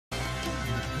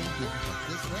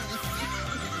This way.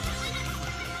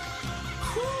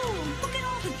 Cool! Look at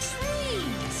all the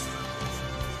trees!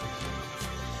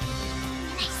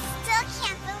 I still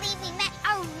can't believe we met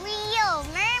a real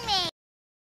mermaid.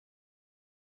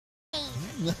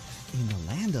 In the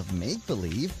land of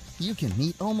make-believe, you can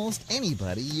meet almost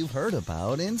anybody you've heard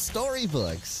about in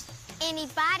storybooks.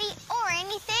 Anybody or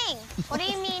anything. What do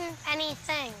you mean,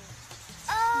 anything?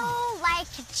 Oh, like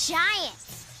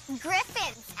giants,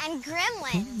 griffins, and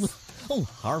gremlins. Oh,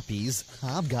 harpies,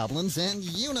 hobgoblins, and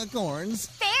unicorns.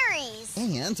 Fairies.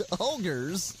 And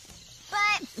ogres.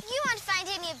 But you won't find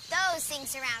any of those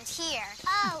things around here.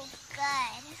 Oh,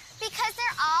 good. Because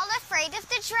they're all afraid of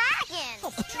the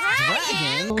dragon.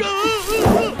 Dragon?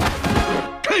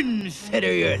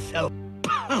 Consider yourself.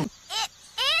 It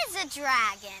is a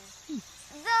dragon.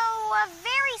 Though a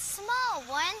very small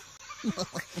one.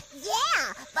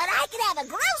 Yeah, but I could have a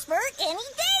growth spurt any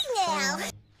day now.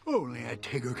 Only a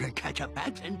tiger can catch a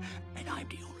Batson, and I'm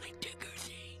the only tiger,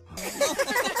 see?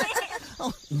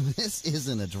 Oh, this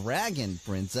isn't a dragon,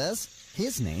 Princess.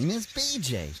 His name is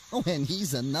BJ. Oh, and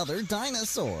he's another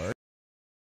dinosaur.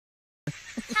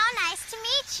 How nice to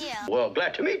meet you. Well,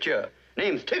 glad to meet you.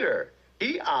 Name's Tigger.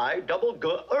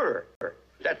 T-I-G-G-R.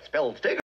 That spells Tigger.